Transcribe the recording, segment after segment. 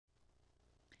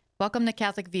Welcome to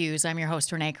Catholic Views. I'm your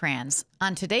host, Renee Kranz.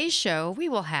 On today's show, we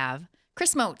will have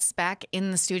Chris Moats back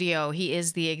in the studio. He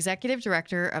is the executive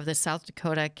director of the South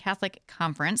Dakota Catholic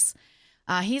Conference.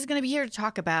 He's going to be here to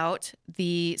talk about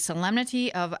the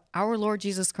solemnity of our Lord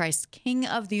Jesus Christ, King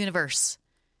of the Universe,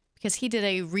 because he did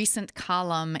a recent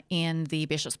column in the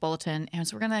Bishop's Bulletin, and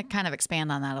so we're going to kind of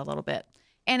expand on that a little bit.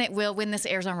 And it will, when this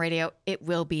airs on radio, it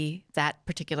will be that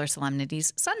particular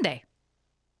solemnity's Sunday.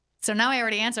 So now I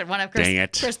already answered one of Chris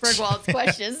Bergwald's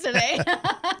questions today.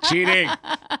 Cheating.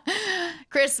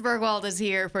 Chris Bergwald is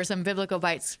here for some biblical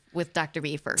bites with Dr.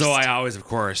 B first. So I always, of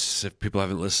course, if people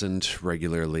haven't listened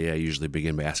regularly, I usually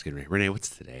begin by asking, Renee,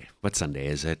 what's today? What Sunday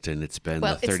is it? And it's been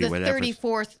the 30 whatever. It's the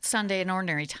 34th Sunday in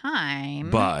Ordinary Time.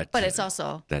 But it's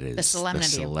also the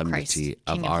solemnity of Christ,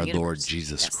 of our Lord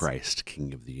Jesus Christ,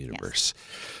 King of the universe.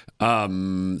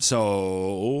 Yes. So,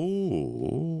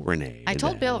 Renee. I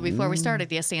told Bill before we started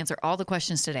he has to answer all the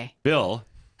questions today. Bill,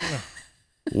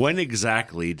 when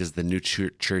exactly does the new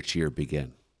church year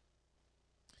begin?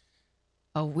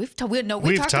 Oh, we've talked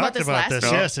about this last week.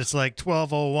 Yes, it's like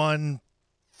 12:01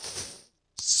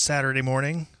 Saturday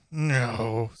morning.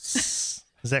 No. Is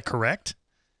that correct?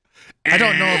 I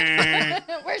don't know.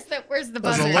 Where's the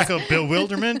buzzer? Was a look of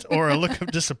bewilderment or a look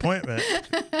of disappointment?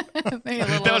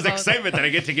 That was excitement that I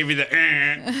get to give you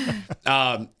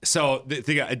the. So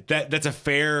that's a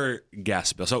fair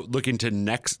guess, Bill. So looking to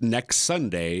next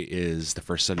Sunday is the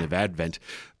first Sunday of Advent,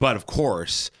 but of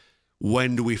course,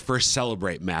 when do we first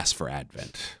celebrate Mass for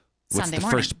Advent? What's Sunday the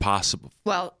morning. first possible?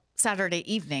 Well,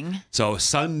 Saturday evening. So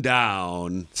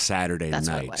sundown Saturday That's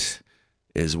night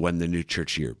is when the new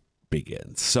church year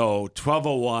begins. So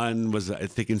 12:01 was I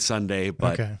thinking Sunday,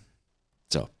 but okay.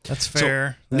 So that's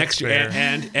fair. So next year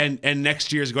and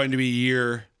next year is going to be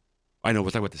year. I know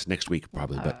we'll talk about this next week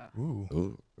probably, but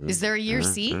is there a year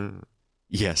C?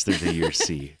 Yes, there's a year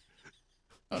C.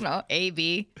 I don't know. A,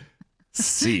 B,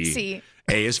 C. C.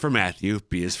 A is for Matthew,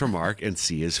 B is for Mark, and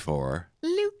C is for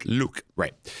Luke.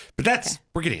 Right. But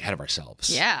we're getting ahead of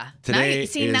ourselves. Yeah. Today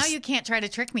now you can't try to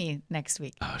trick me next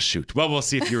week. Oh, shoot. Well, we'll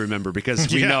see if you remember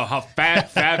because we know how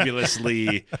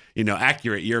fabulously,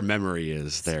 accurate your memory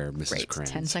is there, Mrs.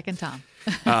 Kranz. 10-second Tom.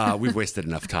 We've wasted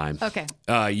enough time. Okay.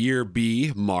 Year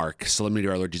B, Mark, Solemnity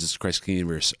of our Lord Jesus Christ, King of the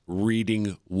Universe,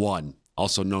 Reading 1,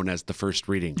 also known as the first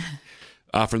reading.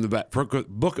 From the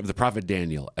book of the prophet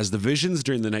Daniel. As the visions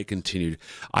during the night continued,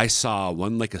 I saw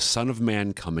one like a son of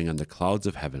man coming on the clouds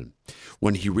of heaven.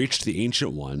 When he reached the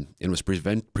Ancient One and was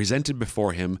presented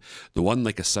before him, the one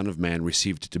like a son of man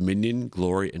received dominion,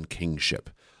 glory, and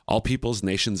kingship. All peoples,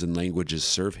 nations, and languages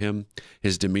serve him.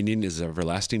 His dominion is an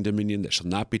everlasting dominion that shall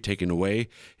not be taken away.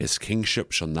 His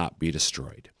kingship shall not be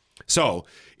destroyed. So,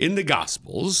 in the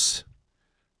Gospels,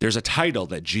 there's a title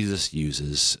that Jesus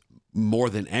uses more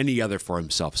than any other for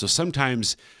himself. So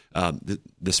sometimes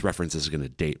this reference is going to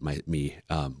date me.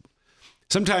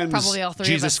 Sometimes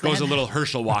Jesus goes a little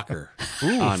Herschel Walker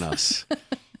on us.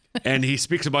 And he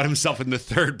speaks about himself in the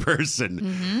third person.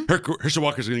 Mm-hmm. Herschel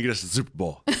Walker is going to get us the Super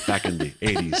Bowl back in the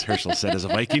 80s, Herschel said as a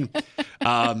Viking.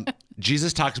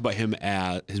 Jesus talks about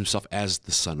himself as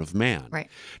the Son of Man. Right.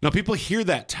 Now, people hear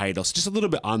that title. So just a little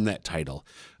bit on that title.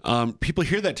 People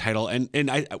hear that title, and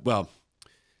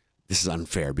this is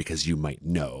unfair because you might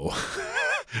know.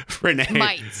 Renee.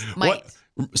 Might.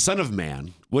 Son of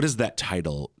Man, what does that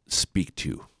title speak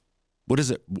to? What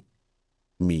does it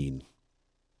mean?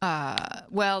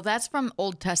 Well, that's from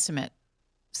Old Testament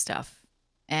stuff.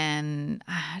 And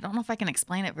I don't know if I can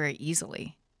explain it very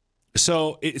easily.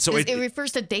 So it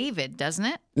refers to David, doesn't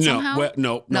it? No, somehow?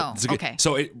 No. Okay.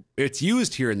 So it's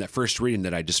used here in that first reading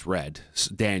that I just read,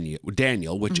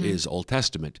 Daniel, which is Old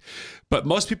Testament. But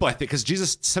most people, I think, because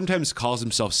Jesus sometimes calls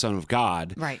himself Son of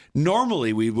God. Right.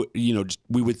 Normally, we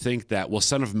would think that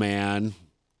Son of Man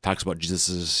talks about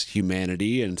Jesus's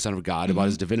humanity and Son of God about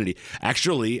his divinity.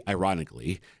 Actually,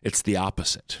 ironically, it's the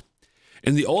opposite.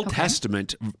 In the Old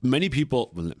Testament, many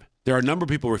people. There are a number of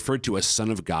people referred to as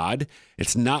Son of God.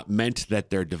 It's not meant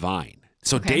that they're divine.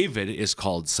 So David is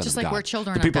called Son of God. Just like we're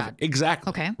children of God.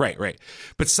 Exactly. Okay. Right.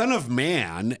 But Son of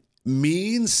Man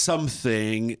means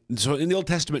something. So in the Old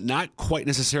Testament, not quite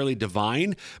necessarily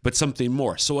divine, but something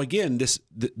more. So again,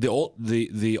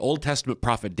 the Old Testament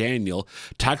prophet Daniel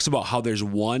talks about how there's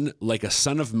one like a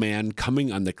Son of Man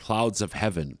coming on the clouds of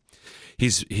heaven.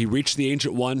 He reached the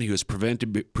Ancient One. He was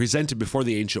presented before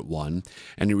the Ancient One,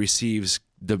 and he receives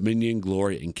dominion,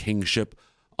 glory, and kingship.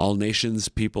 All nations,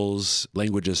 peoples,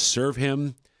 languages serve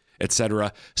him,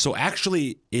 etc. So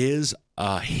actually is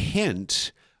a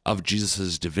hint of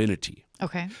Jesus's divinity.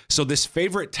 Okay. So this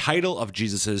favorite title of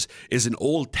Jesus's is an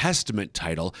Old Testament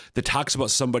title that talks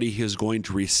about somebody who is going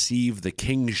to receive the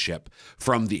kingship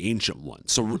from the Ancient One.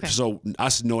 So, so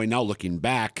us knowing now, looking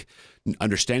back,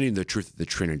 understanding the truth of the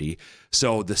Trinity,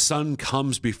 so the Son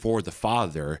comes before the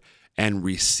Father and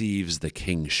receives the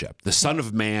kingship. The Son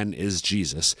of Man is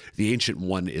Jesus. The Ancient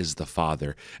One is the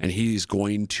Father. And he's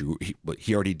going to,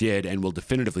 he already did and will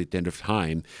definitively at the end of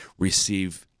time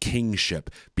receive kingship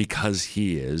because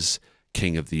he is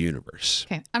King of the universe.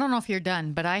 Okay. I don't know if you're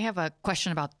done, but I have a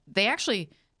question about,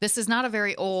 this is not a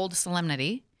very old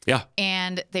solemnity. Yeah.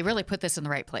 And they really put this in the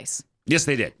right place. Yes,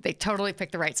 they did. They totally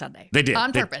picked the right Sunday. They did.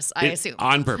 On purpose, I assume.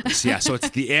 On purpose, yeah. So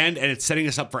it's the end, and it's setting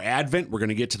us up for Advent. We're going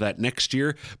to get to that next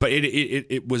year. But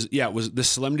it was the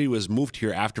solemnity was moved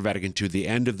here after Vatican II, the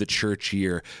end of the church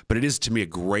year. But it is, to me, a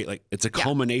great, it's a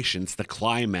culmination. It's the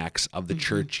climax of the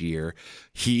church year.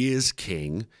 He is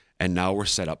king, and now we're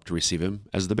set up to receive him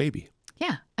as the baby.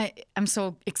 Yeah. I'm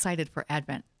so excited for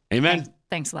Advent. Amen.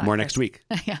 Thanks a lot. More Chris. next week.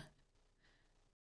 Yeah.